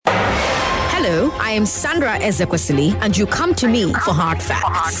Hello, I am Sandra Ezekwesili, and you come to me for hard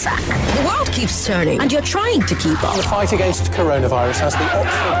facts. The world keeps turning, and you're trying to keep up. The fight against coronavirus has the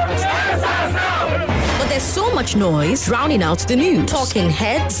Oxford... But there's so much noise drowning out the news. Talking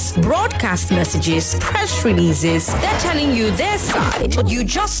heads, broadcast messages, press releases. They're telling you their side, but you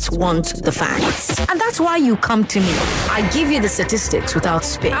just want the facts. And that's why you come to me. I give you the statistics without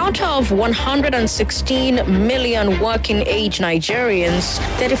spin. Out of 116 million working age Nigerians,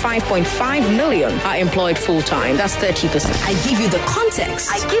 35.5 million are employed full-time. That's 30%. I give you the context.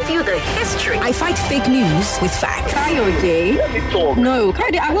 I give you the history. I fight fake news with facts. Kayode. No,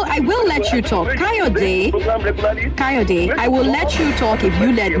 Kayode, I will let you talk. Kayode, I will let you talk if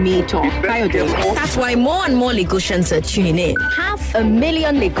you let me talk. Kayode. That's why more and more Lagosians are tuning in.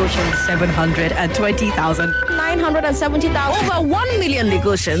 500,000 Lagosians. 720,000. 970,000. Over 1 million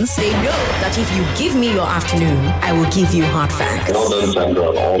Lagosians. They know that if you give me your afternoon, I will give you hard facts. Well done, Sandra,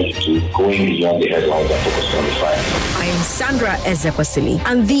 on all you do, going beyond the headlines and focusing on the facts. I am Sandra Ezekwesili,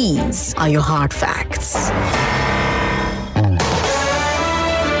 and these are your hard facts.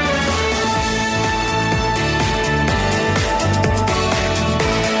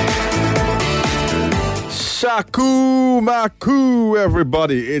 Shaku Maku,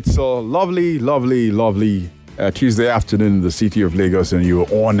 everybody. It's a lovely Tuesday afternoon in the city of Lagos, and you're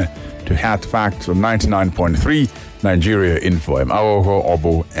on to Hard Facts on 99.3 Nigeria Info. I'm Awoho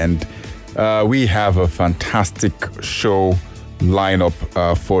Obo, and we have a fantastic show lineup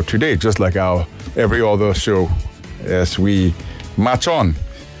for today, just like our every other show, as we march on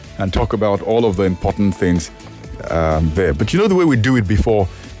and talk about all of the important things there. But you know the way we do it before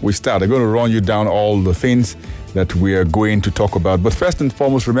we start. I'm going to run you down all the things that we are going to talk about. But first and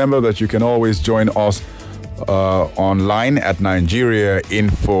foremost, remember that you can always join us online at Nigeria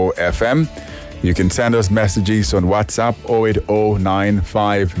Info FM. You can send us messages on WhatsApp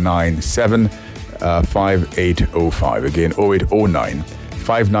 08095975805. Again,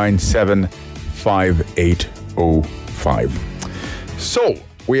 08095975805. So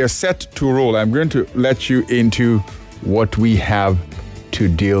we are set to roll. I'm going to let you into what we have to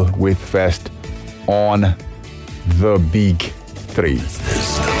deal with first on the Big Three. This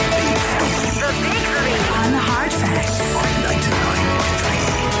is the Big Three. The Big Three on Hard Facts on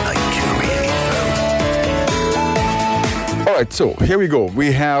 99.3 Nigeria Info. All right, so here we go.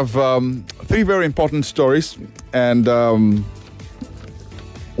 We have three very important stories, and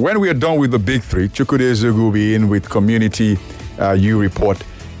when we are done with the Big Three, Chukwude Ezeugu will be in with Community U Report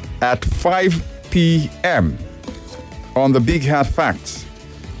at 5 p.m. on the Big Hard Facts.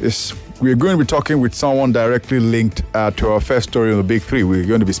 We're going to be talking with someone directly linked to our first story on the Big Three. We're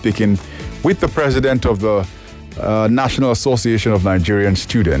going to be speaking with the president of the National Association of Nigerian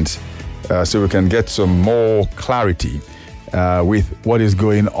Students, so we can get some more clarity with what is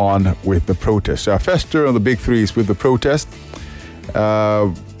going on with the protest. So our first story on the Big Three is with the protest.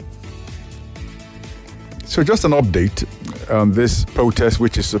 So just an update on this protest,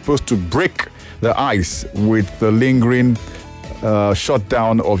 which is supposed to break the ice with the lingering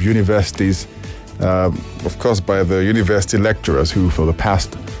shutdown of universities, of course, by the university lecturers who, for the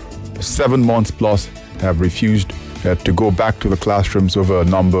past 7 months plus, have refused to go back to the classrooms over a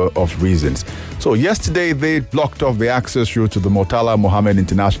number of reasons. So yesterday, they blocked off the access route to the Murtala Mohammed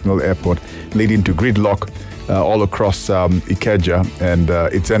International Airport, leading to gridlock all across Ikeja and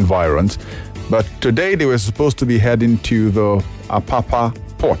its environs. But today, they were supposed to be heading to the Apapa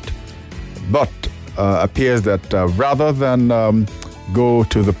port. But appears that rather than go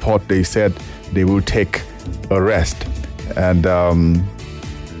to the port, they said they will take a rest. And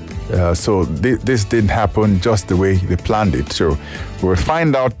so this didn't happen just the way they planned it. So we'll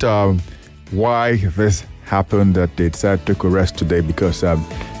find out why this happened, that they decided to take a rest today, because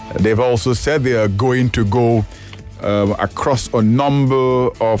they've also said they are going to go across a number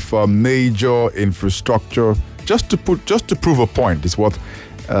of major infrastructure just to prove a point. Is what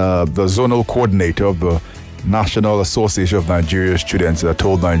the zonal coordinator of the National Association of Nigeria Students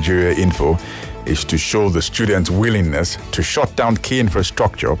told Nigeria Info, is to show the students' willingness to shut down key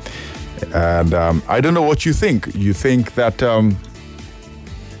infrastructure. And I don't know what you think. You think that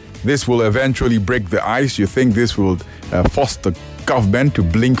this will eventually break the ice? You think this will force the government to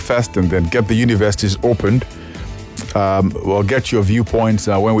blink first and then get the universities opened? We'll get your viewpoints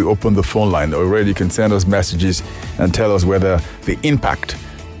when we open the phone line. Already you can send us messages and tell us whether the impact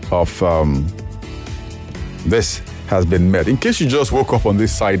of this has been met. In case you just woke up on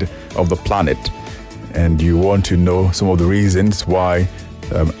this side of the planet and you want to know some of the reasons why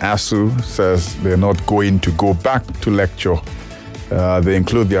ASU says they're not going to go back to lecture They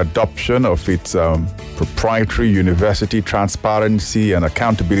include the adoption of its proprietary University Transparency and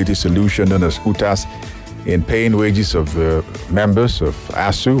Accountability Solution known as UTAS in paying wages of the members of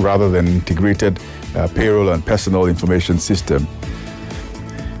ASU rather than integrated payroll and personal information system.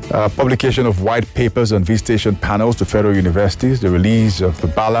 Publication of white papers on visitation panels to federal universities, the release of the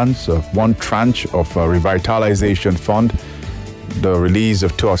balance of one tranche of revitalization fund, the release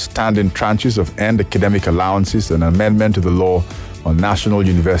of two outstanding tranches of end academic allowances, and an amendment to the law on National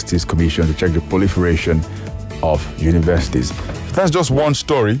Universities Commission to check the proliferation of universities. That's just one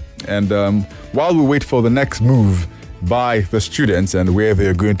story. And while we wait for the next move by the students and where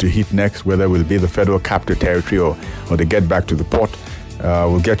they're going to hit next, whether it will be the federal capital territory or they get back to the port,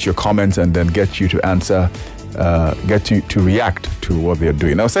 we'll get your comments and then get you to answer, get you to react to what they're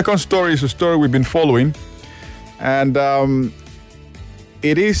doing. Our second story is a story we've been following, and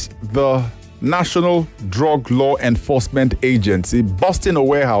it is the National Drug Law Enforcement Agency busting a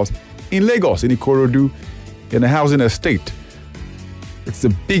warehouse in Lagos, in Ikorodu, in a housing estate. It's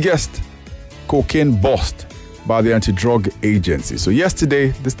the biggest cocaine bust by the anti-drug agency. So yesterday,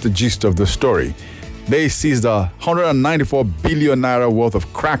 this is the gist of the story. They seized 194 billion naira worth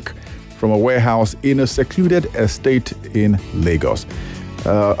of crack from a warehouse in a secluded estate in Lagos.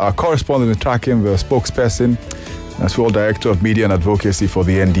 Our correspondent is tracking the spokesperson, as well Director of Media and Advocacy for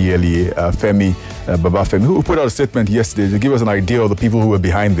the NDLEA, Femi Babafemi, who put out a statement yesterday to give us an idea of the people who were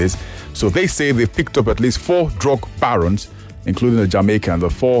behind this. So they say they picked up at least 4 drug barons, including a Jamaican,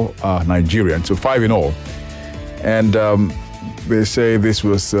 the 4 Nigerians, so 5 in all. And they say this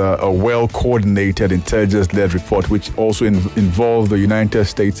was a well-coordinated intelligence-led report, which also involved the United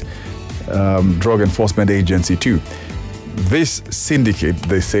States Drug Enforcement Agency too. This syndicate,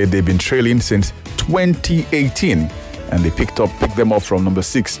 they say they've been trailing since 2018, and they picked them up from number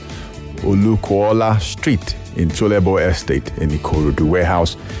 6 Olukola Street in Cholebo Estate in Ikorodu.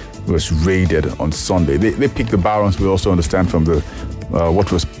 Warehouse was raided on Sunday. They picked the barons. We also understand from the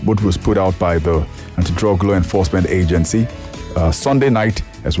what was put out by the Anti-Drug Law Enforcement Agency Sunday night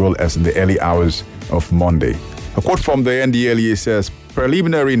as well as in the early hours of Monday. A quote from the NDLEA says,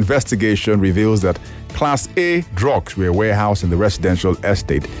 preliminary investigation reveals that Class A drugs were warehoused in the residential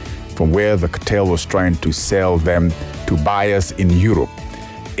estate from where the cartel was trying to sell them to buyers in Europe,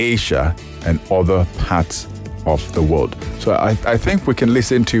 Asia, and other parts of the world. So I think we can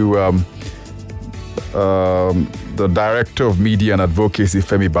listen to the Director of Media and Advocacy,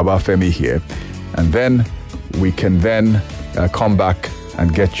 Femi Babafemi, here, and then we can then come back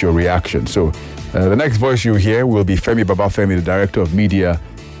and get your reaction. So the next voice you hear will be Femi Babafemi, the Director of Media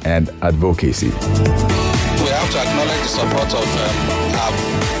and Advocacy. We have to acknowledge the support of our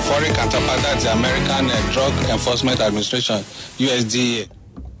foreign counterpart, that's the American Drug Enforcement Administration, USDA.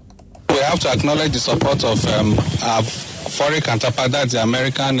 We have to acknowledge the support of our foreign counterpart, that's the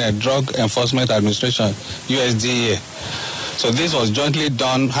American Drug Enforcement Administration, USDA. So this was jointly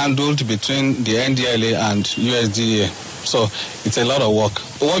handled between the NDLEA and USDA. So it's a lot of work.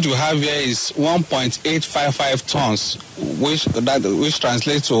 What you have here is 1.855 tons, which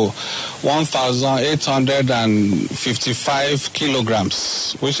translates to 1,855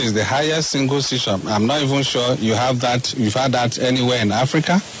 kilograms, which is the highest single seizure. I'm not even sure you've had that anywhere in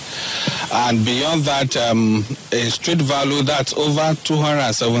Africa. And beyond that, a street value that's over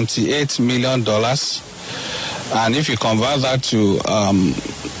 $278 million. And if you convert that to a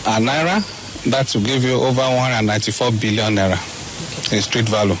naira, that will give you over 194 billion naira in street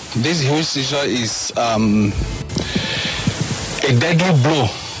value. This huge seizure is a deadly blow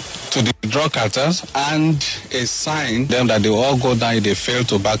to the drug cartels and a sign them that they will all go down if they fail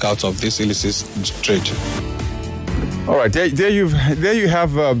to back out of this illicit trade. All right, there you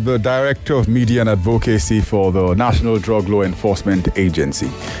have the Director of Media and Advocacy for the National Drug Law Enforcement Agency.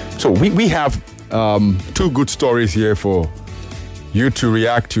 So we have 2 good stories here for you to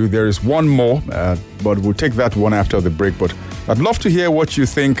react to. There is one more, but we'll take that one after the break. But I'd love to hear what you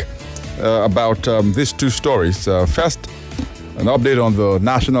think about these 2 stories. First, an update on the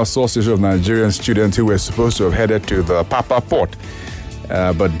national sources of Nigerian students who were supposed to have headed to the Papa port,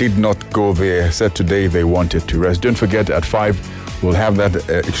 but did not go there. Said today they wanted to rest. Don't forget, at 5, we'll have that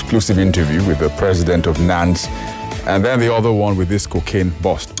exclusive interview with the president of NANS, and then the other one with this cocaine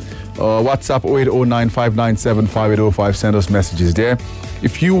bust. WhatsApp 0809-597-5805. Send us messages there.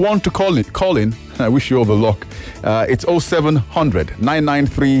 If you want to call in, I wish you all the luck. It's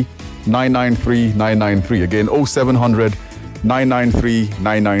 0700-993-993-993. Again,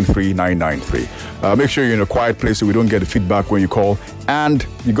 0700-993-993-993. Make sure you're in a quiet place so we don't get feedback when you call. And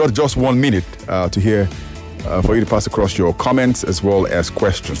you got just 1 minute to hear for you to pass across your comments as well as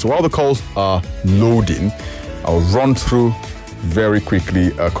questions. So while the calls are loading, I'll run through very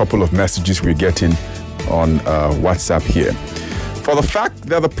quickly a couple of messages we're getting on WhatsApp here. For the fact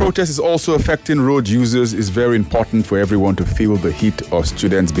that the protest is also affecting road users is very important for everyone to feel the heat of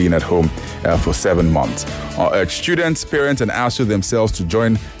students being at home for 7 months. Urge students, parents, and ASU themselves to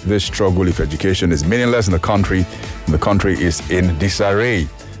join this struggle if education is meaningless in the country. The country is in disarray.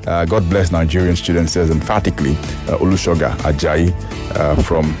 God bless Nigerian students, says emphatically Olushoga Ajayi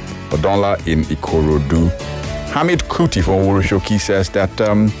from Odonla in Ikorodu. Hamid Kuti from Woroshoki says that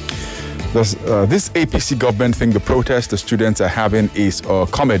this APC government think the protest the students are having is a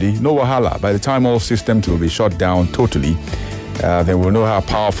comedy, no wahala. By the time all systems will be shut down totally, then we'll know how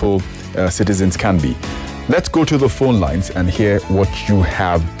powerful citizens can be. Let's go to the phone lines and hear what you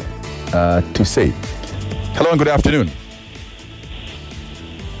have to say. Hello and good afternoon.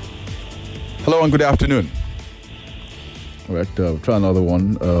 Hello and good afternoon. All right, try another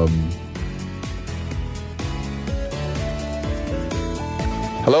one.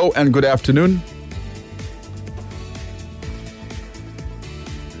 Hello and good afternoon.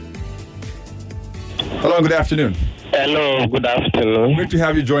 Hello and good afternoon. Hello, good afternoon. Great to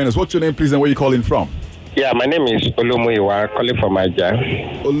have you join us. What's your name, please, and where are you calling from? Yeah, my name is Olumiwa, calling from Aja.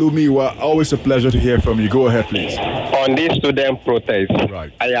 Olumiwa, always a pleasure to hear from you. Go ahead, please. On this student protest,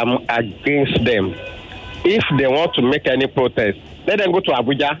 right. I am against them. If they want to make any protest, let them go to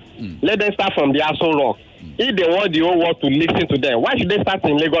Abuja. Let them start from the Aso Rock. If they want the whole world to listen to them, why should they start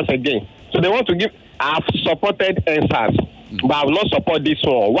in Lagos again? So they want to give. I've supported NSAS, but I will not support this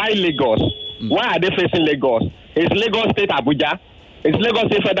one. Why Lagos? Why are they facing Lagos? Is Lagos State Abuja? Is Lagos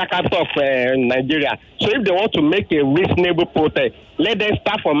State federal capital of Nigeria? So if they want to make a reasonable protest, let them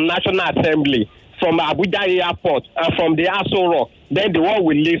start from National Assembly, from Abuja Airport, and from the Aso Rock. Then the world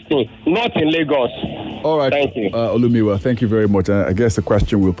will listen, not in Lagos. All right. Thank you. Olumiwa, thank you very much. I guess the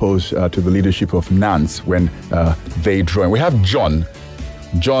question we'll pose to the leadership of NANS when they join. We have John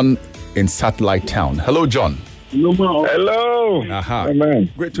in Satellite Town. Hello, John. Hello. Aha. Amen.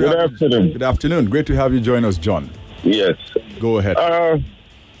 Great to Good have afternoon. You. Good afternoon. Great to have you join us, John. Yes. Go ahead.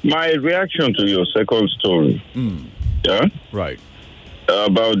 My reaction to your second story. Yeah? Right.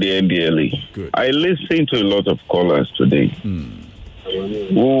 About the NDLE. Good. I listened to a lot of callers today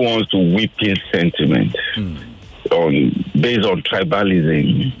who wants to weaken sentiment based on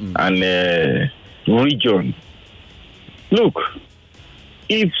tribalism and region. Look,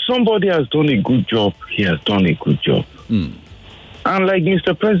 if somebody has done a good job, he has done a good job. And like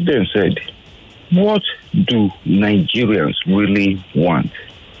Mr. President said, what do Nigerians really want?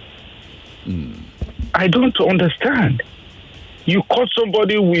 I don't understand. You caught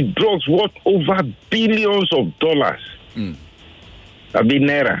somebody with drugs worth over billions of dollars. I mean,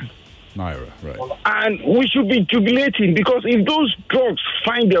 Naira, right. And we should be jubilating because if those drugs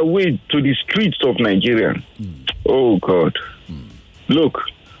find their way to the streets of Nigeria, oh God, look,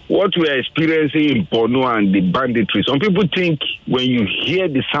 what we are experiencing in Borno and the banditry, some people think when you hear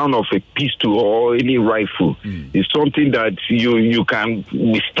the sound of a pistol or any rifle, it's something that you can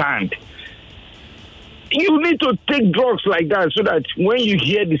withstand. You need to take drugs like that so that when you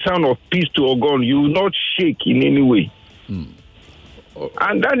hear the sound of pistol or gun, you will not shake in any way.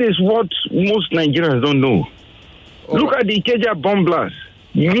 And that is what most Nigerians don't know. Look at the Ikeja bomb blast.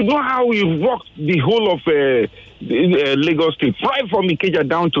 You know how we rocked the whole of Lagos State, right from Ikeja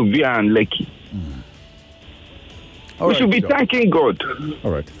down to Via and Lekki. We should be thanking God.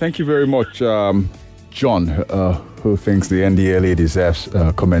 All right. Thank you very much, John, who thinks the NDLA deserves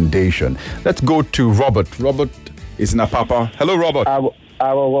commendation. Let's go to Robert. Robert is in Apapa. Hello, Robert.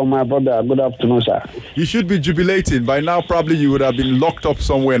 My brother, good afternoon, sir. You should be jubilating. By now, probably you would have been locked up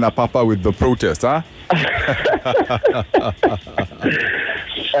somewhere in Apapa with the protest, huh?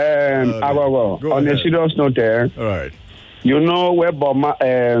 On a serious note, all right. You know where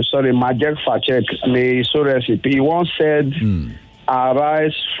Majek Facek, may so recipe. He once said,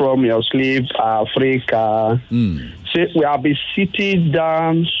 "Arise from your sleep, Africa." See, we have been sitting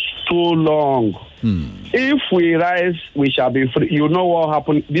down so long. If we rise, we shall be free. You know what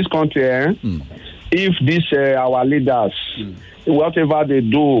happened this country? If this our leaders, whatever they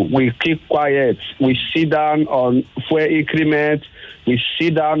do, we keep quiet. We sit down on fuel increment. We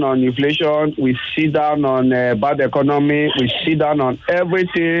sit down on inflation. We sit down on bad economy. We sit down on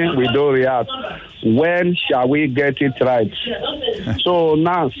everything. We don't react. When shall we get it right? So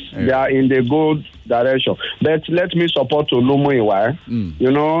now they are in the good direction. But let me support Olumiwa.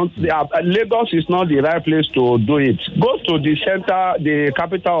 You know, Lagos is not the right place to do it. Go to the center, the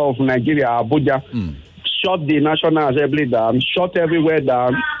capital of Nigeria, Abuja. Shut the National Assembly down. Shut everywhere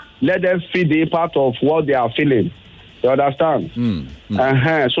down. Let them feel the impact of what they are feeling. You understand?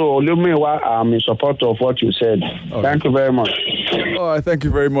 So, Olumiwa, I'm in support of what you said. Okay. Thank you very much. Thank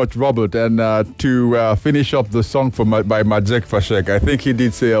you very much, Robert. And to finish up the song by Majek Fashek, I think he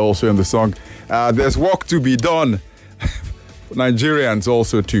did say also in the song, there's work to be done. Nigerians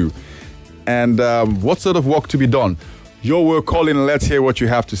also too. And what sort of work to be done? Your work, call in and let's hear what you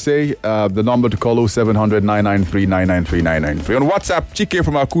have to say. The number to call 0700 993 993 993. On WhatsApp, Chike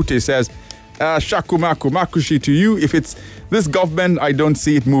from Akute says, Shakumaku, Makushi to you. If it's this government, I don't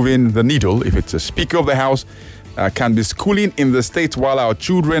see it moving the needle. If it's a Speaker of the House, can be schooling in the States while our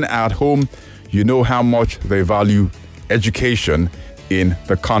children are at home. You know how much they value education in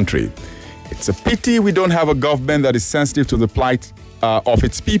the country. It's a pity we don't have a government that is sensitive to the plight of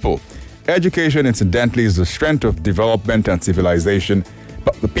its people. Education, incidentally, is the strength of development and civilization.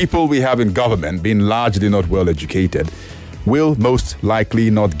 But the people we have in government, being largely not well educated, will most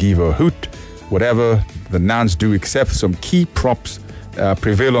likely not give a hoot whatever the Nans do, except some key props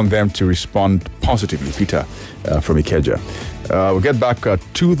prevail on them to respond positively. Peter from Ikeja. We'll get back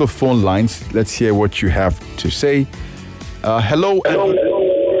to the phone lines. Let's hear what you have to say. Hello.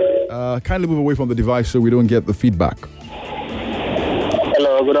 Kindly move away from the device so we don't get the feedback.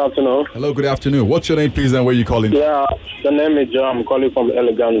 Hello, good afternoon. Hello, good afternoon. What's your name, please, and where are you calling? Yeah, the name is Joe. I'm calling from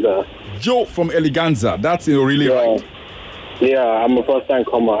Eleganza. Joe from Eleganza. That's really right. Yeah, I'm a first-time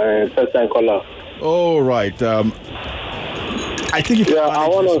caller. All right. I think you I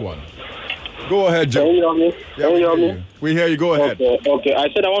want this one. Go ahead, Joe. Can you hear me? Yeah, can you hear me? We hear you. Go ahead. Okay. I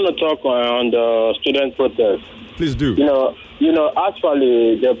said I want to talk on the student protest. Please do.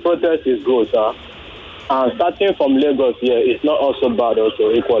 Actually, the protest is good, sir. And starting from Lagos here, it's not also bad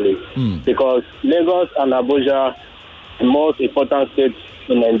also equally. Because Lagos and Abuja, the most important states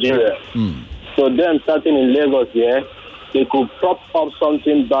in Nigeria. So them starting in Lagos here, they could prop up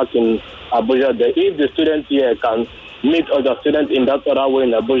something back in Abuja there. If the students here can meet other students in that other way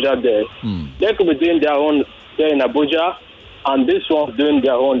in Abuja there, they could be doing their own there in Abuja, and this one doing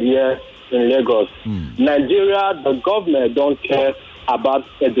their own here in Lagos. Nigeria, the government don't care about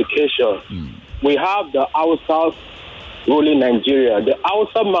education. We have the Hausa ruling Nigeria. The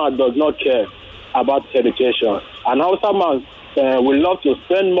Hausa man does not care about education. And Hausa man will love to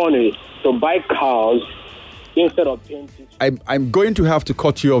spend money to buy cars instead of paying teachers. I'm going to have to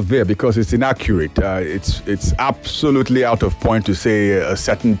cut you off there because it's inaccurate. It's absolutely out of point to say a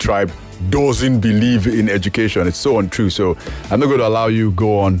certain tribe doesn't believe in education. It's so untrue. So I'm not going to allow you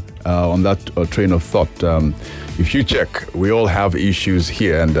go on that train of thought. If you check, we all have issues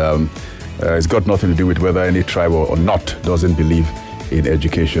here, and it's got nothing to do with whether any tribe or not doesn't believe in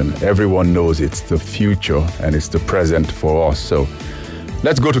education. Everyone knows it's the future and it's the present for us. So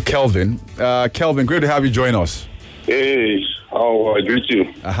let's go to Kelvin. Kelvin, great to have you join us. Hey, how I greet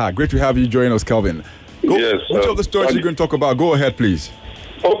you. Great to have you join us, Kelvin. Yes. Which of the stories you're going to talk about? Go ahead, please.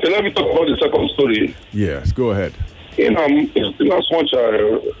 Okay, let me talk about the second story. Yes, go ahead. In as much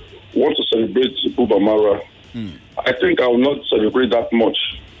I want to celebrate Buba Mara, I think I will not celebrate that much.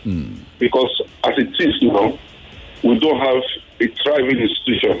 Because as it is now, we don't have a thriving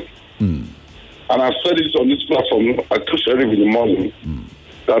institution. And I've said it on this platform, I told Sheriff in the morning,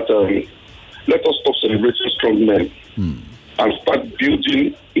 that let us stop celebrating strong men and start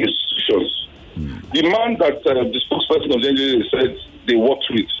building institutions. The man that the spokesperson of the agency said they worked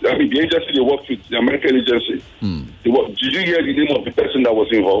with, the agency they worked with, the American agency, did you hear the name of the person that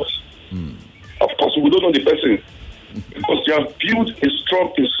was involved? Of course, we don't know the person. Because they have built a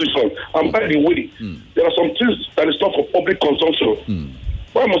strong institution. And by the way, there are some things that is not for public consumption.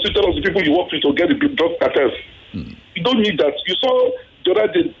 Why must you tell us the people you work with to get the drug cartels? You don't need that. You saw the other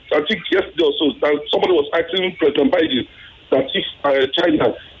day, I think yesterday or so, that somebody was asking President Biden that if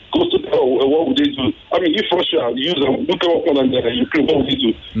China goes to what would they do? I mean, if Russia use a nuclear weapon and Ukraine, what would they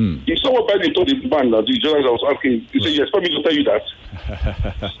do? If someone Biden told the man, the journalist I was asking, he said, yes, let me to tell you that.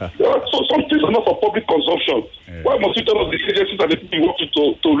 So some things are not for public consumption. Why must you tell us the agencies that the people work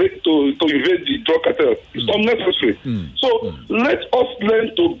to invade the drug cartel? It's unnecessary. So let us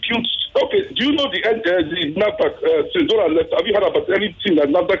learn to build. Okay, do you know the NAFDAC since Dora left? Have you heard about anything that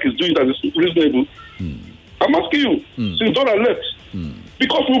NAFDAC is doing that is reasonable? I'm asking you, since Dora left.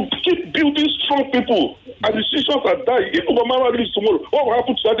 Because we keep building strong people and decisions are dying. If Obama leaves tomorrow, what will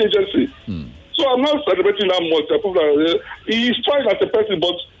happen to that agency? So I'm not celebrating that much. He is fine as a person,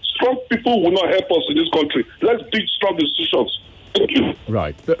 but strong people will not help us in this country. Let's build strong institutions. Thank you.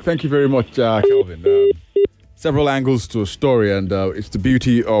 Right. Thank you very much, Kelvin. Several angles to a story, and it's the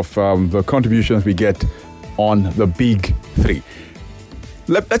beauty of the contributions we get on the Big Three.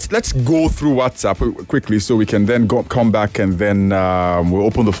 let's go through WhatsApp quickly so we can then come back and then we'll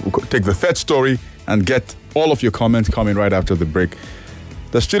take the third story and get all of your comments coming right after the break.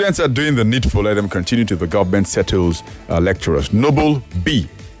 The students are doing the needful. Let them continue till the government settles lecturers. Noble B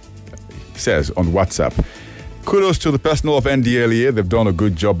says on WhatsApp, kudos to the personnel of NDLEA. They've done a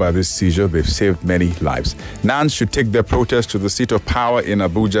good job by this seizure. They've saved many lives. NANS should take their protest to the seat of power in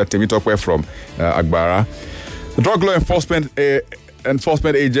Abuja. Temitope from Agbara. The Drug Law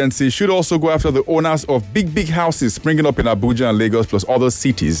Enforcement Agency should also go after the owners of big houses springing up in Abuja and Lagos plus other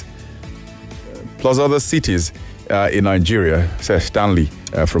cities in Nigeria, says Stanley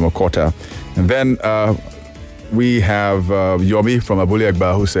from Okota. And then we have Yomi from Abule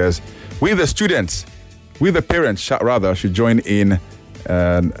Egba who says, we the parents should join in.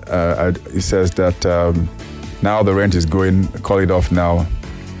 And he says that now the rent is going, call it off now.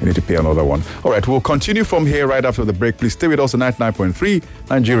 You need to pay another one. All right, we'll continue from here right after the break. Please stay with us on 99.3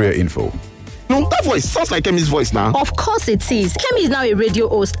 Nigeria Info. No, that voice sounds like Kemi's voice now. Of course it is. Kemi is now a radio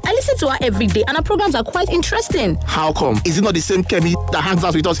host. I listen to her every day and her programs are quite interesting. How come? Is it not the same Kemi that hangs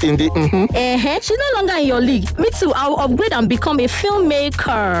out with us in the... She's no longer in your league. Me too, I'll upgrade and become a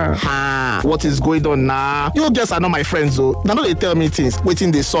filmmaker. What is going on now? You guys are not my friends, though. Now they tell me things.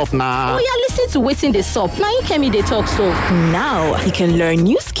 Waiting they sup now. Oh yeah, listen to Waiting they sup. Now you Kemi they talk so. Now you can learn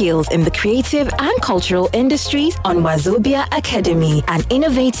new skills in the creative and cultural industries on Wazobia Academy, an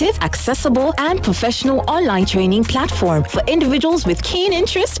innovative, accessible, and professional online training platform for individuals with keen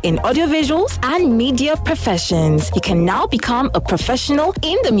interest in audiovisuals and media professions. You can now become a professional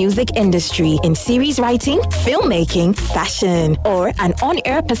in the music industry in series writing, filmmaking, fashion, or an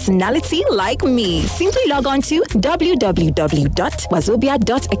on-air personality like me. Simply log on to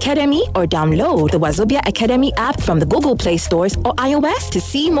www.wazobia.academy or download the Wazobia Academy app from the Google Play stores or iOS to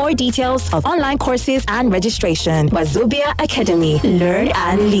see more details of online courses and registration. Wazobia Academy. Learn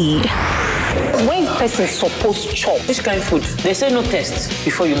and lead. When person supposed to chop, which kind of food? They say no test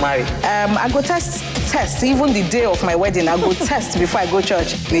before you marry. I go test. Even the day of my wedding, I go test before I go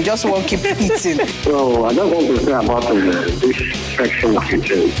church. They just won't keep eating. So I don't want to say about this section of your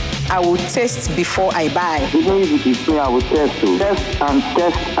church. I will test before I buy. Even if you say I will test you. Test and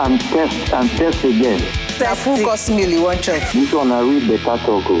test and test and test again. The full course meal you want church. This one I read better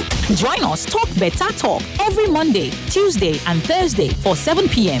talk. Join us, Talk Better Talk, every Monday, Tuesday, and Thursday for 7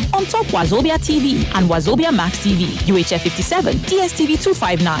 p.m. on Top Wazobia TV and Wazobia Max TV, UHF 57, DSTV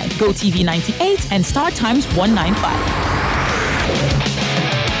 259, GoTV 98, and Star Times 195.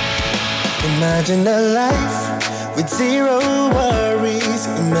 Imagine a life with zero worries.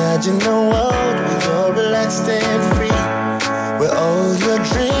 Imagine a world where you're relaxed and free, where all your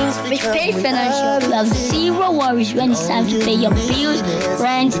dreams become with Page Financial, you have zero worries when it's time to pay your bills,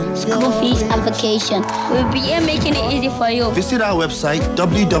 rent, school fees, and vacation. We'll be here making it easy for you. Visit our website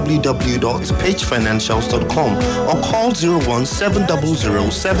www.pagefinancials.com or call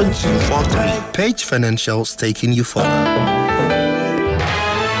 017007243. Page Financials, taking you further.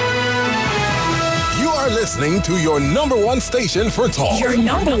 Listening to your number one station for talk. Your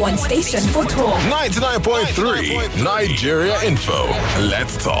number one station for talk. 99.3 Nigeria Info.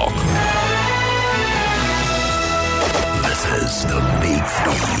 Let's talk. This is the Big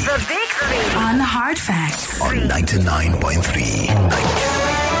Three. The Big Three. On Hard Facts. On 99.3 Nigeria.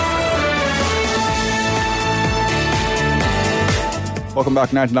 Welcome back,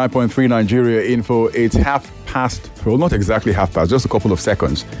 99.3 Nigeria Info. It's not exactly half past, just a couple of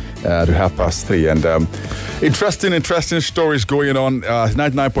seconds to 3:30. And interesting stories going on.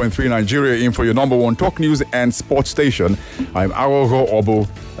 99.3 Nigeria Info, your number one talk news and sports station. I'm Arogo Obo,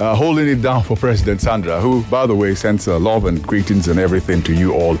 holding it down for President Sandra, who, by the way, sends love and greetings and everything to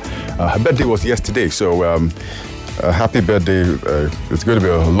you all. Her birthday was yesterday, so happy birthday. It's going to be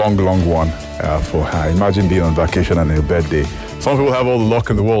a long one for her. Imagine being on vacation and her birthday. Some people have all the luck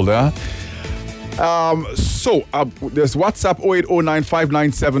in the world, huh? There's WhatsApp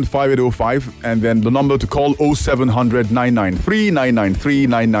 08095975805 and then the number to call 0700 993 993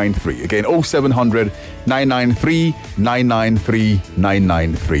 993. Again, 0700 993 993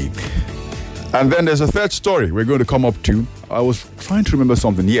 993. And then there's a third story we're going to come up to. I was trying to remember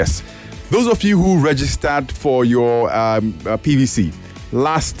something. Yes. Those of you who registered for your PVC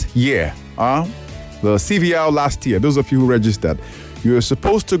last year, the CVL last year, those of you who registered, you are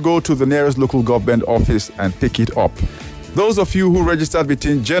supposed to go to the nearest local government office and pick it up. Those of you who registered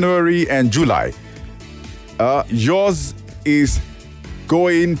between January and July, yours is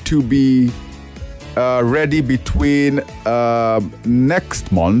going to be ready between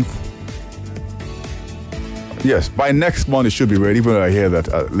next month. Yes, by next month it should be ready, even though I hear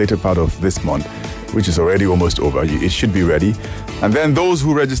that later part of this month. which is already almost over. It should be ready. And then those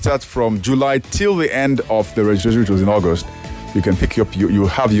who registered from July till the end of the registration, which was in August, you can pick up, you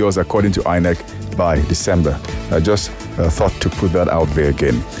have yours according to INEC by December. I just thought to put that out there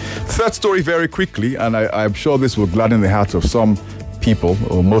again. Third story very quickly, and I'm sure this will gladden the hearts of some people,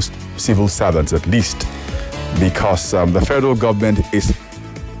 or most civil servants at least, because the federal government is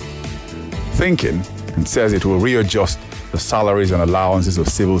thinking and says it will readjust the salaries and allowances of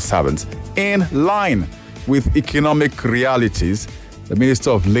civil servants in line with economic realities. The Minister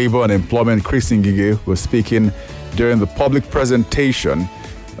of Labor and Employment, Chris Ngige, was speaking during the public presentation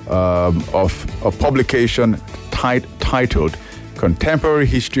of a publication titled Contemporary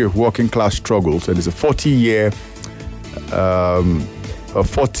History of Working Class Struggles. It is a 40-year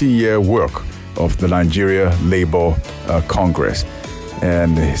work of the Nigeria Labour Congress.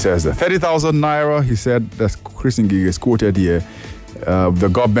 And he says that 30,000 naira, he said, that's Chris Ngige is quoted here, the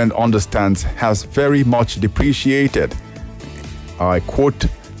government understands has very much depreciated. I quote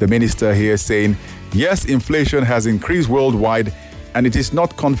the minister here saying, yes, inflation has increased worldwide and it is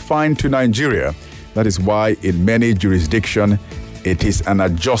not confined to Nigeria. That is why in many jurisdictions, it is an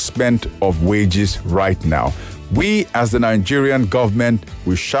adjustment of wages right now. We as the Nigerian government,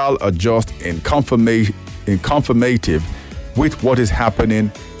 we shall adjust in conformative with what is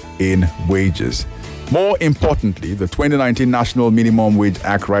happening in wages. More importantly, the 2019 National Minimum Wage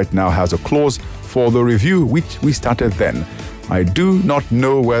Act right now has a clause for the review, which we started then. I do not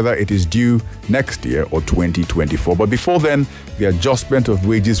know whether it is due next year or 2024. But before then, the adjustment of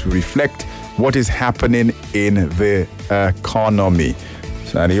wages will reflect what is happening in the economy.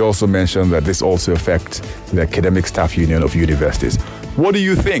 And he also mentioned that this also affects the Academic Staff Union of Universities. What do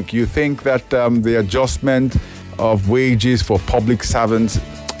you think? You think that the adjustment of wages for public servants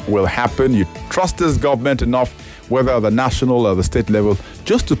will happen? You trust this government enough, whether at the national or the state level?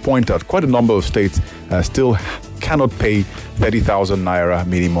 Just to point out, quite a number of states still cannot pay 30,000 naira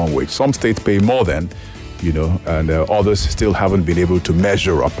minimum wage. Some states pay more than, and others still haven't been able to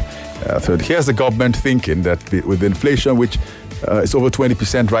measure up. So here's the government thinking that with inflation, which is over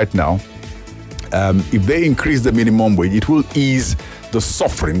 20% right now, if they increase the minimum wage, it will ease the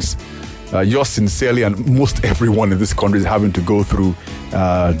sufferings yours sincerely and most everyone in this country is having to go through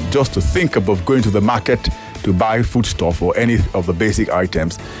just to think about going to the market to buy foodstuff or any of the basic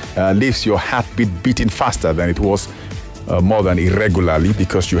items leaves your heartbeat beating faster than it was more than irregularly,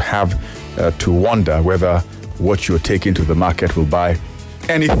 because you have to wonder whether what you're taking to the market will buy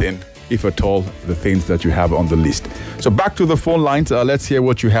anything, if at all, the things that you have on the list. So back to the phone lines. Let's hear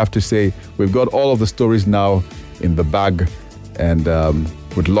what you have to say. We've got all of the stories now in the bag, and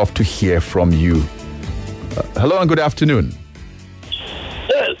would love to hear from you. Hello and good afternoon.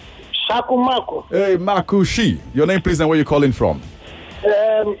 Yes, Shaku Maku. Hey, Maku Shi. Your name, please, and where you're calling from?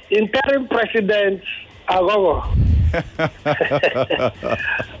 Interim President Agogo.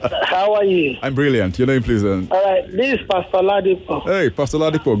 How are you? I'm brilliant. Your name, please. And... All right, this is Pastor Ladipo. Hey, Pastor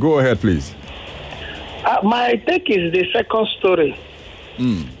Ladipo, go ahead, please. My take is the second story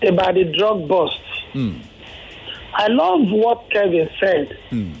about the drug bust. I love what Kevin said,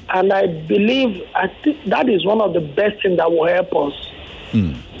 and I think that is one of the best things that will help us.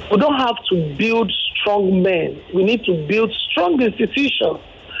 We don't have to build strong men. We need to build strong institutions.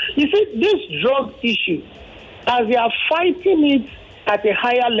 You see, this drug issue, as they are fighting it at a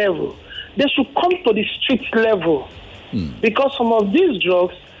higher level, they should come to the street level, because some of these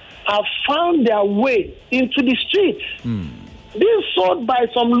drugs have found their way into the streets, being sold by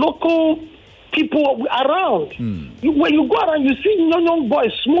some local people around. When you go around, you see young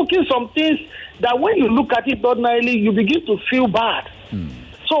boys smoking some things that when you look at it ordinarily, you begin to feel bad.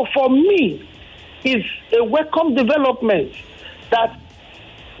 So for me, it's a welcome development that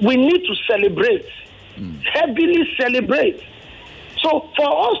we need to celebrate, heavily celebrate. So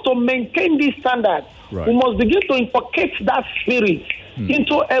for us to maintain this standard, we must begin to inculcate that spirit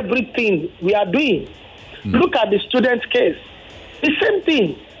into everything we are doing. Look at the student case. The same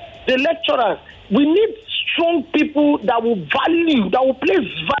thing. The lecturers, we need strong people that will place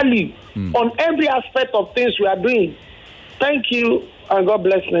value on every aspect of things we are doing. Thank you, and God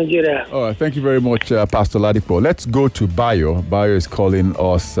bless Nigeria. All right, thank you very much, Pastor Ladipo. Let's go to Bayo. Bayo is calling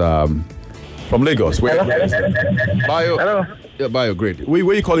us from Lagos. Hello? Bayo. Hello. Yeah, Bayo, great. Where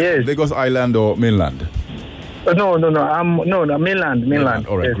are you calling from? Lagos Island or mainland? No, mainland.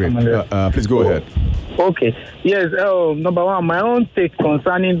 All right, yes, great. Please go ahead. Okay. Yes. Number one, my own take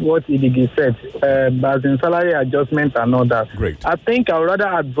concerning what Idigi said, as in salary adjustment and all that. Great. I think I would rather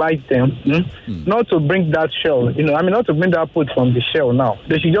advise them not to bring that shell. Not to bring that put from the shell now.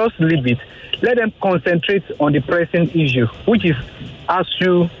 They should just leave it. Let them concentrate on the pressing issue, which is, as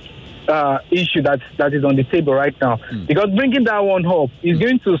you issue that is on the table right now. Because bringing that one up is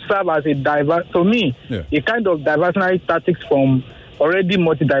going to serve as a a kind of diversionary tactics from already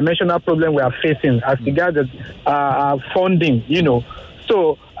multidimensional problem we are facing as regards funding,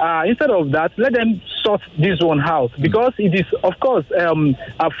 So instead of that, let them sort this one out, because it is, of course,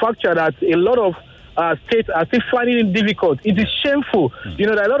 a factor that a lot of states are still finding it difficult. It is shameful.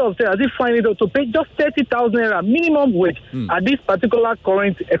 That a lot of states are still finding it to pay just 30,000 naira minimum wage at this particular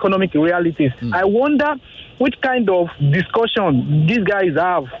current economic realities. I wonder which kind of discussion these guys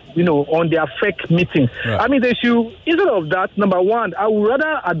have, on their fake meetings. Right. I mean, they should, instead of that, number one, I would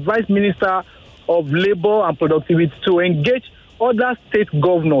rather advise Minister of Labor and Productivity to engage other state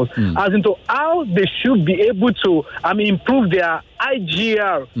governors as into how they should be able to improve their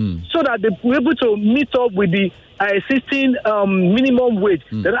IGR so that they will be able to meet up with the existing minimum wage.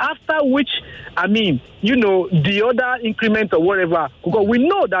 Then after which, the other increment or whatever, because we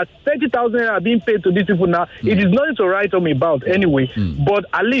know that 30,000 are being paid to these people now. It is nothing to write home about anyway, but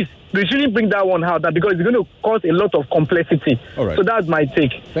at least we shouldn't bring that one out because it's going to cause a lot of complexity. All right. So that's my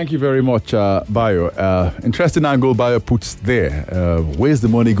take. Thank you very much, Bayo. Interesting angle Bayo puts there. Where's the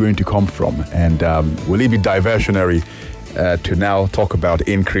money going to come from? And will it be diversionary to now talk about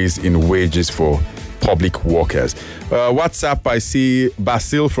increase in wages for public workers? WhatsApp, I see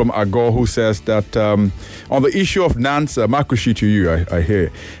Basil from Agor who says that on the issue of Nance, Makushi to you, I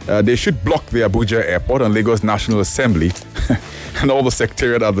hear, they should block the Abuja airport and Lagos National Assembly and all the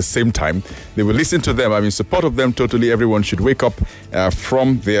secretariat at the same time. They will listen to them. I'm in support of them totally. Everyone should wake up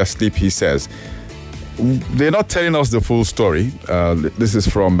from their sleep, he says. They're not telling us the full story. This is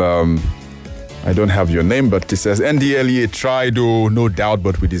from... I don't have your name, but it says, NDLEA tried, no doubt,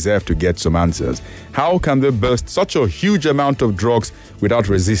 but we deserve to get some answers. How can they burst such a huge amount of drugs without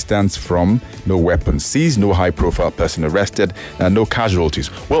resistance from no weapons seized, no high-profile person arrested, and no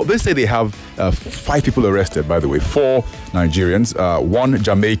casualties? Well, they say they have 5 people arrested, by the way, 4 Nigerians, 1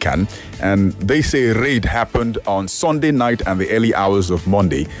 Jamaican, and they say a raid happened on Sunday night and the early hours of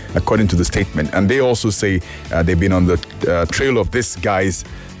Monday, according to the statement. And they also say they've been on the trail of this guy's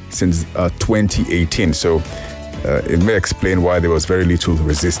since 2018. So it may explain why there was very little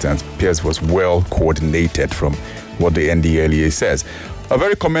resistance. Appears was well coordinated from what the NDLEA says. A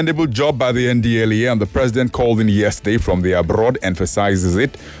very commendable job by the NDLEA, and the president called in yesterday from the abroad, emphasizes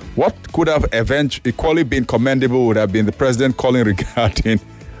it. What could have equally been commendable would have been the president calling regarding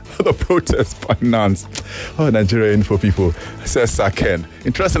the protest by Nance. Nigeria Info people, says Saken.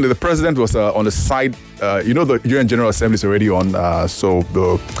 Interestingly, the president was on the side. The UN General Assembly is already on, so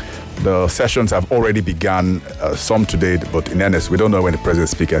the sessions have already begun, some today, but in earnest, we don't know when the president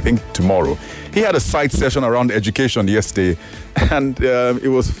is speaking. I think tomorrow. He had a side session around education yesterday, and it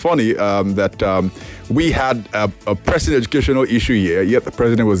was funny that we had a pressing educational issue here, yet the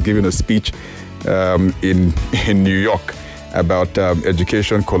president was giving a speech in New York about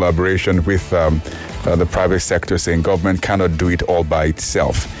education collaboration with the private sector, saying government cannot do it all by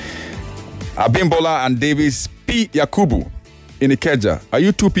itself. Abimbola and Davis P. Yakubu in Ikeja, are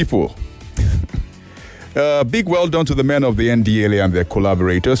you 2 people? Big well done to the men of the NDLA and their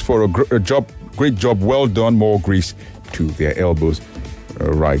collaborators for a great job, well done, more grease to their elbows.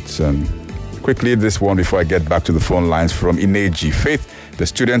 Right, quickly this one before I get back to the phone lines from Ineji. Faith, the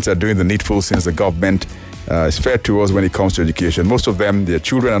students are doing the needful since the government is fair to us when it comes to education. Most of them, their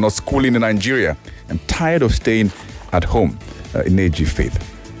children are not schooling in Nigeria and tired of staying at home. Ineji Faith.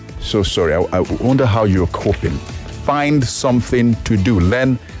 So sorry, I wonder how you're coping. Find something to do.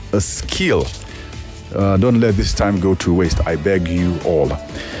 Learn a skill. Don't let this time go to waste. I beg you all.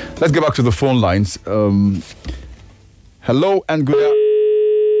 Let's get back to the phone lines. Hello and good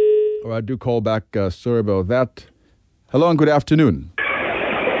I do call back. Sorry about that. Hello and good afternoon.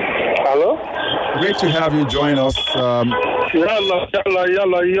 Hello? Great to have you join us. Yalla.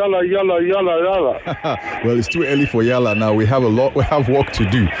 Well, it's too early for Yalla now. We have work to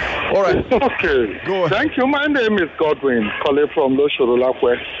do. All right. Okay. Go ahead. Thank you. My name is Godwin, calling from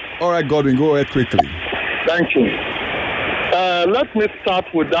Loshorolakwe. All right, Godwin, go ahead quickly. Thank you. Let me start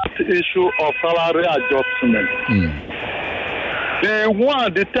with that issue of salary adjustment.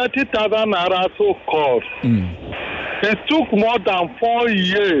 The 30,000 naira so-called, it took more than 4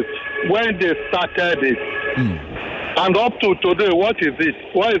 years when they started it. And up to today, what is it?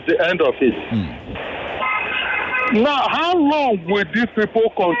 What is the end of it? Now, how long will these people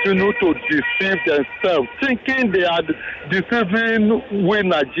continue to deceive themselves, thinking they are deceiving we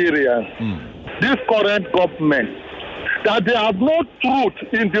Nigerians, this current government, that they have no truth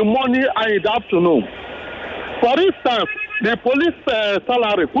in the morning and in the afternoon? For instance, the police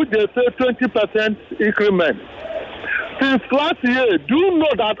salary, which they say 20% increment, Since last year, do you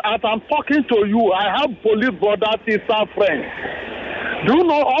know that as I'm talking to you, I have police brother, sister, friends. Do you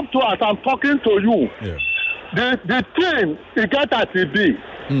know up to as I'm talking to you, the thing it get at the B.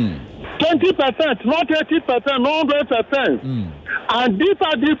 20%, not 80%, not 100%. And these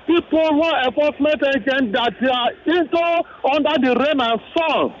are the people, law enforcement agents that are under the rain and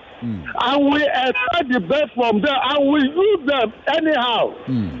sun. And we expect the best from them, and we use them anyhow.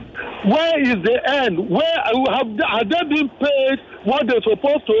 Where is the end? Where have they been paid what they're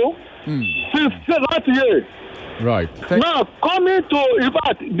supposed to? Since last year. Right. Now, coming to, in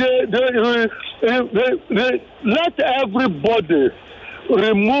fact, they let everybody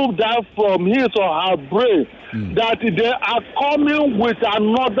remove that from his or her brain, that they are coming with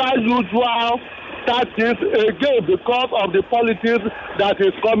another usual tactics again because of the politics that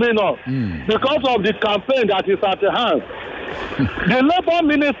is coming up, because of the campaign that is at hand. The Labour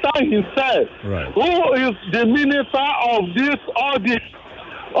Minister himself, who is the minister of this,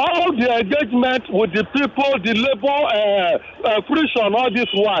 all the engagement with the people, the labor friction, all this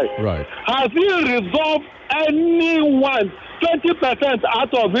while, has he resolved anyone 20%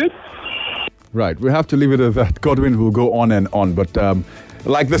 out of it? Right. We have to leave it at that. Godwin will go on and on, but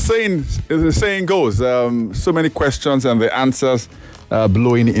like the saying goes, so many questions and the answers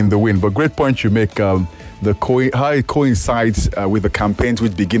blowing in the wind. But great point you make. How it coincides with the campaigns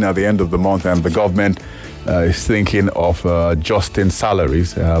which begin at the end of the month, and the government is thinking of adjusting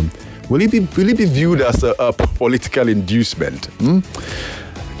salaries. Will it be viewed as a political inducement?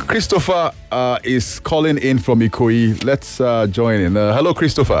 Christopher is calling in from Ikoyi. Let's join in. Hello,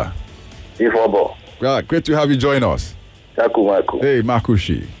 Christopher. Great to have you join us. Hey,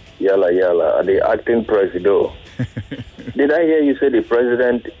 Makushi. Yala, the acting president. Did I hear you say the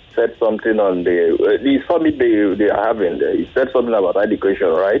president said something on the summit they are having? He said something about education,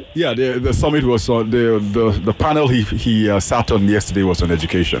 right? Yeah, the summit was on the panel he sat on yesterday was on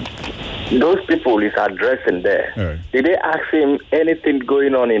education. Those people he's addressing there. Right. Did they ask him anything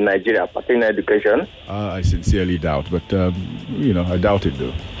going on in Nigeria pertaining to education? I sincerely doubt, but I doubt it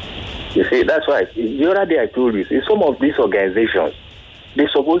though. You see, that's right. The other day I told you, see, some of these organizations, they're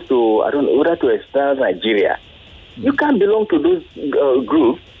supposed to, in order to establish Nigeria, you can't belong to those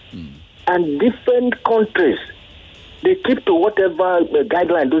groups, and different countries, they keep to whatever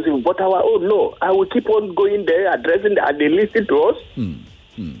guideline those. But no, I will keep on going there, addressing, and they listen to us.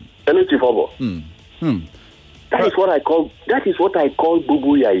 Hello, Chief Obo. That is what I call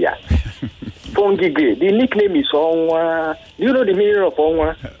Bubu Yaya. Fongige. The nickname is Onwa. Do you know the meaning of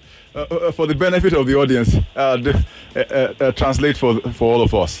Onwa? For the benefit of the audience, translate for all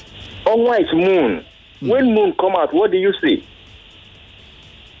of us. Onwa is moon. When moon come out, what do you see?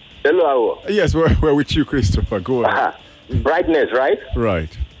 Hello, Awo. Yes, we're with you, Christopher. Go ahead. Brightness, right?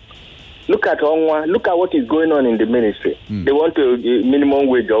 Right. Look at Onwa. Look at what is going on in the ministry. They want to minimum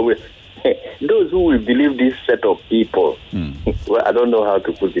wage always. Those who will believe this set of people, well, I don't know how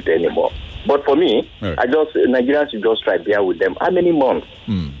to put it anymore. But for me, Nigerians should just try bear with them. How many months?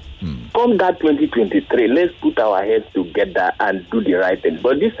 Come that 2023, let's put our heads together and do the right thing.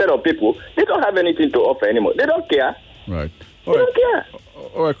 But this set of people, they don't have anything to offer anymore. They don't care. Right. They don't care.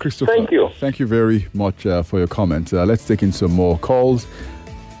 All right, Christopher. Thank you. Thank you very much for your comments. Let's take in some more calls.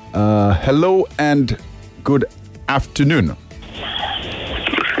 Hello and good afternoon.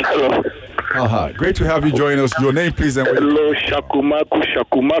 Hello. Great to have you join us. Your name, please. And hello,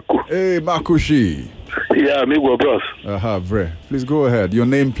 Shakumaku. Hey, Makushi. Yeah, amigo, bros. Vre. Please go ahead. Your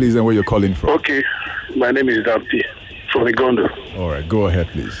name, please, and where you're calling from. Okay. My name is Dampi from Igondo. All right, go ahead,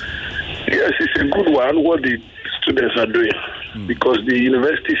 please. Yes, it's a good one, what the students are doing, because the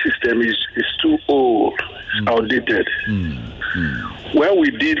university system is too old, outdated. When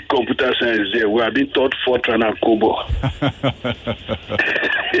we did computer science there, we have been taught Fortran and COBOL.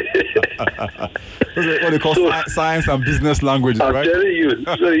 What they call science and business languages, I'm right? telling you.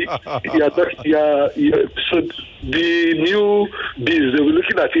 So the new bees, they were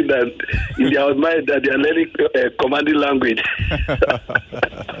looking at it that in their mind that they are learning commanding language,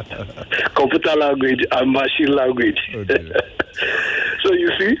 computer language and machine language. So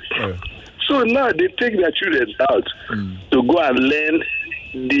you see, so now they take their children out to go and learn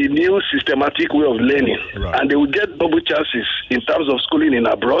the new systematic way of learning, and they will get double chances in terms of schooling in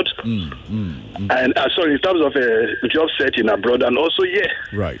abroad, and in terms of job searching abroad, and also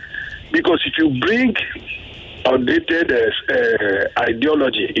because if you bring outdated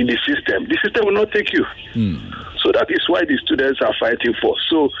ideology in the system will not take you. So that is why the students are fighting for.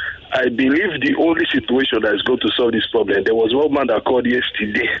 So I believe the only situation that is going to solve this problem, there was one man that called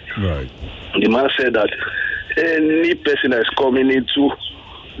yesterday. Right. The man said that any person that is coming into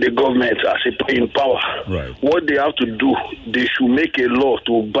the government in power. Right. What they have to do, they should make a law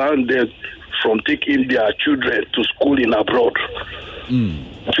to ban them from taking their children to school in abroad.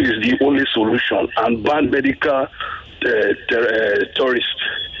 Which is the only solution, and ban medical tourists.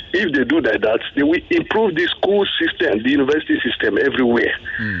 If they do that, they will improve the school system, the university system everywhere.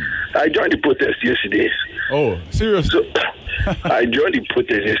 I joined the protest yesterday. Oh, seriously? So, I joined the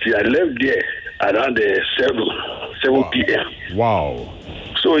protest yesterday. I left there around 7 p.m. Wow.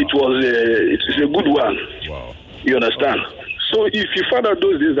 So it is a good one. Wow. You understand? So if you find out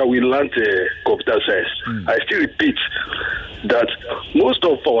those days that we learned computer science, I still repeat that most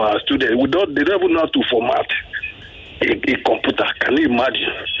of our students, they don't even know how to format a computer. Can you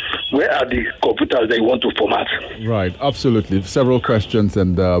imagine? Where are the computers that you want to format? Right, absolutely. Several questions,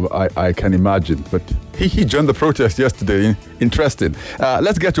 and I can imagine. But he joined the protest yesterday. Interesting.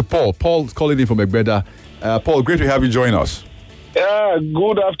 Let's get to Paul. Paul's calling in from Egbeda. Paul, great to have you join us. Yeah,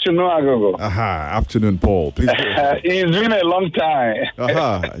 good afternoon, Agogo. Afternoon, Paul. Please. It's been a long time.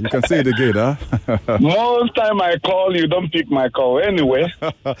 You can say it again, huh? Most time I call, you don't pick my call. Anyway.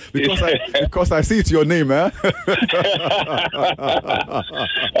 because I see it's your name, eh?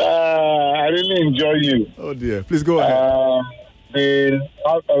 I really enjoy you. Oh, dear. Please go ahead. What do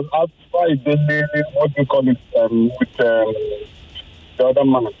you call it? With the other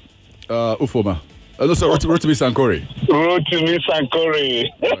man. Ufoma. No, sorry, Rotimi Sankore. Rotimi Sankore.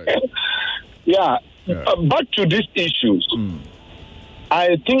 Right. Yeah. Back to these issues.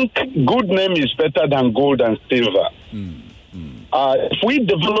 I think good name is better than gold and silver. If we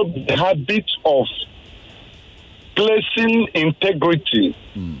develop the habit of placing integrity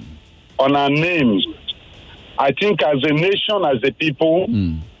on our names, I think as a nation, as a people,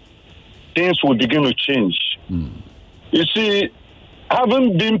 things will begin to change. You see,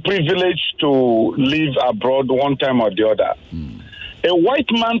 having been privileged to live abroad one time or the other, a white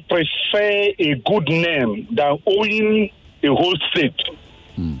man prefers a good name than owning a whole state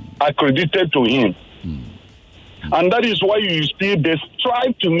accredited to him. And that is why you see they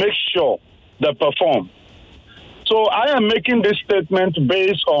strive to make sure they perform. So I am making this statement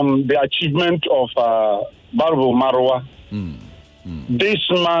based on the achievement of Barbu Marwa. This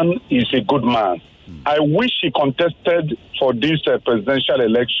man is a good man. I wish he contested for this presidential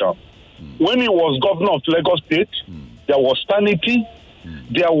election. When he was governor of Lagos State, there was sanity,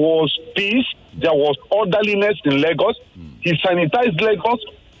 there was peace, there was orderliness in Lagos. He sanitized Lagos,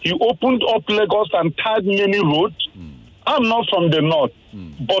 he opened up Lagos and tarred many roads. I'm not from the north,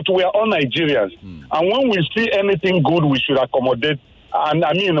 but we are all Nigerians. And when we see anything good, we should accommodate, and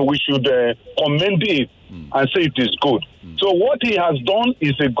we should commend it and say it is good. So what he has done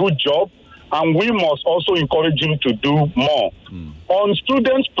is a good job, and we must also encourage him to do more. On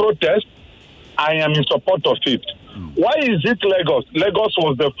students' protest, I am in support of it. Why is it Lagos? Lagos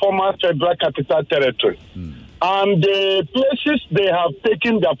was the former Federal Capital Territory. And the places they have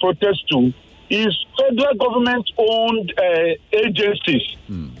taken their protest to is federal government-owned agencies.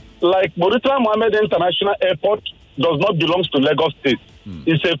 Like Murtala Mohammed International Airport does not belong to Lagos State.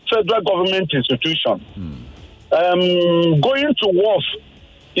 It's a federal government institution. Going to Wharf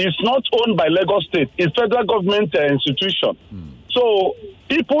is not owned by Lagos State. It's federal government institution. So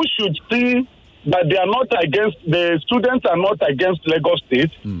people should see that they are not against, the students are not against Lagos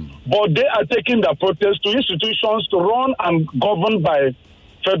State, but they are taking their protest to institutions to run and govern by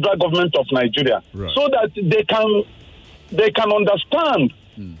federal government of Nigeria, so that they can understand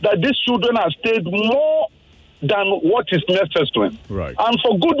that these children are stayed more than what is necessary. And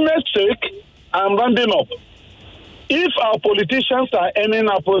for goodness sake, I'm rounding up. If our politicians are earning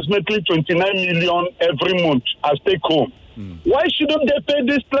approximately 29 million every month as take home, why shouldn't they pay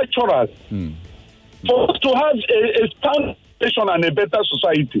these lecturers? For us to have a sound nation and a better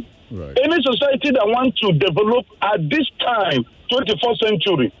society. Any society that wants to develop at this time, 21st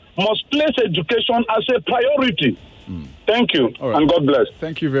century, must place education as a priority. Thank you, and God bless.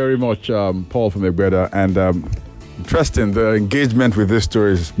 Thank you very much, Paul from Egbeda. And interesting, the engagement with this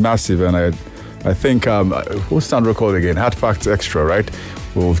story is massive, and I think, who's Sandra called again? Hard Facts Extra, right?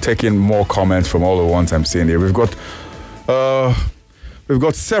 We'll take in more comments from all the ones I'm seeing here. We've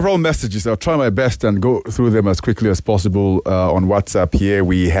got several messages. I'll try my best and go through them as quickly as possible on WhatsApp here.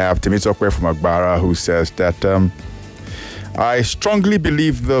 We have Timitokwe from Agbara, who says that I strongly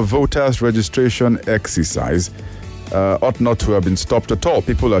believe the voters registration exercise ought not to have been stopped at all.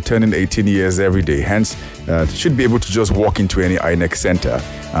 People are turning 18 years every day. Hence, should be able to just walk into any INEC center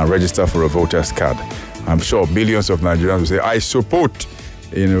and register for a voter's card. I'm sure billions of Nigerians will say, I support,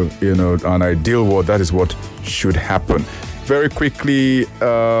 an ideal world. That is what should happen. Very quickly,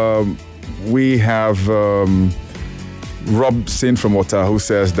 we have Robson from Otahu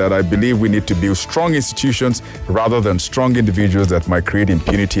says that I believe we need to build strong institutions rather than strong individuals that might create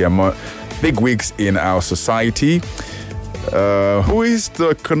impunity among bigwigs in our society. Who is the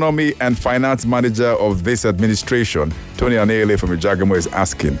economy and finance manager of this administration? Tony Anele from Ijagamo is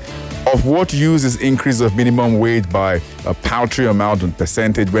asking. Of what use is increase of minimum wage by a paltry amount and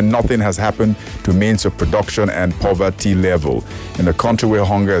percentage when nothing has happened to means of production and poverty level? In a country where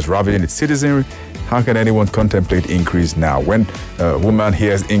hunger is ravaging its citizenry, how can anyone contemplate increase now? When a woman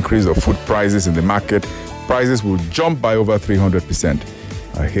hears increase of food prices in the market, prices will jump by over 300%.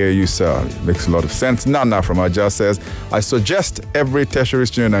 I hear you, sir. It makes a lot of sense. Nana from Aja says, I suggest every tertiary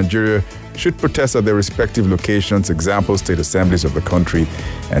student in Nigeria should protest at their respective locations, example, state assemblies of the country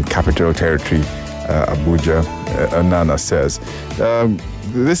and capital territory, Abuja, Nana says.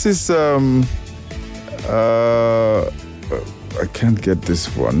 This is, I can't get this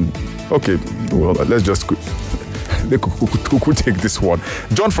one. Okay, well, let's just could take this one.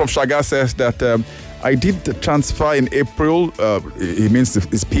 John from Shaga says that I did the transfer in April. He means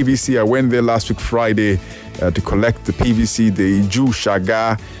it's PVC. I went there last week Friday to collect the PVC. The Iju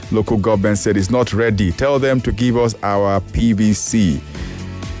Shaga local government said it's not ready. Tell them to give us our PVC.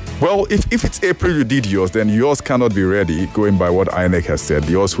 Well, if it's April you did yours, then yours cannot be ready, going by what INEC has said.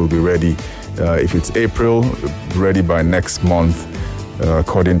 Yours will be ready. If it's April, ready by next month,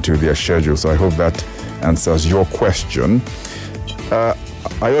 according to their schedule. So I hope that answers your question.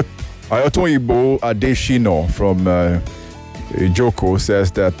 Ayotoyibo Adeshino from Joko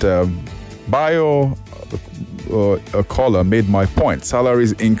says that Bio a caller made my point.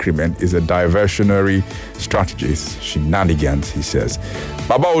 Salaries increment is a diversionary strategy. It's shenanigans, he says.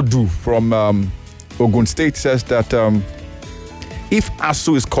 Baba Odu from Ogun State says that if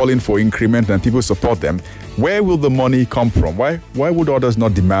ASU is calling for increment and people support them, where will the money come from? Why would others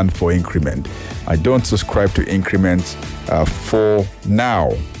not demand for increment? I don't subscribe to increments for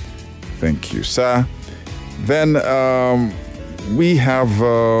now. Thank you, sir. Then we have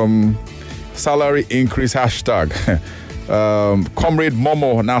salary increase hashtag. Comrade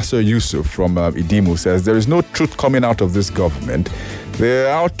Momo Nasser Yusuf from Idimu says, there is no truth coming out of this government. They're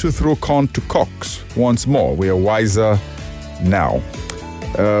out to throw corn to cocks once more. We are wiser now.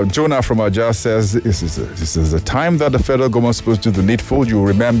 Jonah from Aja says, this is a time that the federal government is supposed to do the needful. You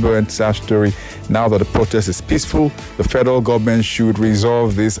remember in statutory, now that the protest is peaceful, the federal government should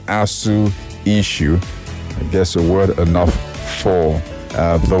resolve this ASU issue. I guess a word enough for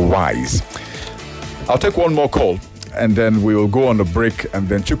the wise. I'll take one more call and then we will go on a break, and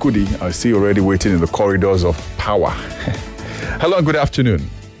then Chukudi, I see already waiting in the corridors of power. Hello and good afternoon.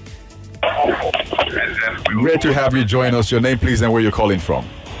 Great to have you join us. Your name, please, and where you're calling from.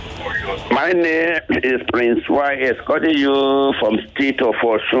 My name is Prince Y. Calling you from State of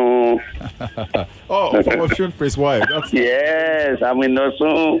Osun. Oh, from Osun, Prince Y. Yes, I'm in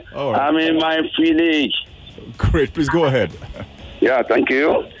Osun. Right. I'm in my village. Great, please go ahead. Yeah, thank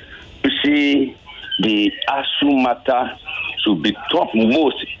you. You see, the ASU matter should be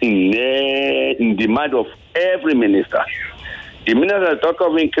topmost in the mind of every minister. The minute I talk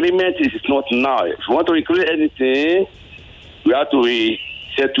of increment, it is not now. If you want to increase anything, we have to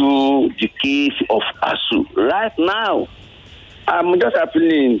settle the case of ASU right now. I'm just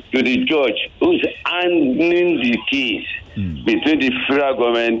appealing to the judge who is handling the case between the federal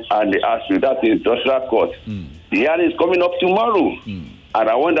government and the ASU. That's the industrial court. The hearing is coming up tomorrow. And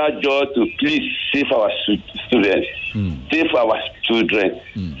I want that judge to please save our students, save our children,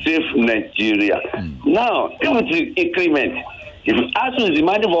 save Nigeria. Now, even the increment, if ASU is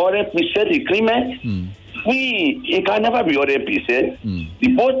demanding for 100% increment, it can never be 100%. The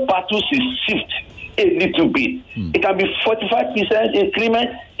both parties is shift a little bit. It can be 45% increment,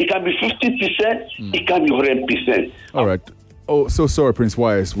 it can be 50%, it can be 100%. All right. Oh, so sorry, Prince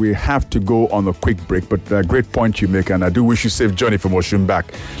Wise. We have to go on a quick break, but great point you make, and I do wish you safe journey from Osun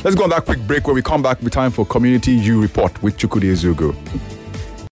back. Let's go on that quick break. When we come back, it'll be time for Community U Report with Chukudi Ezugo.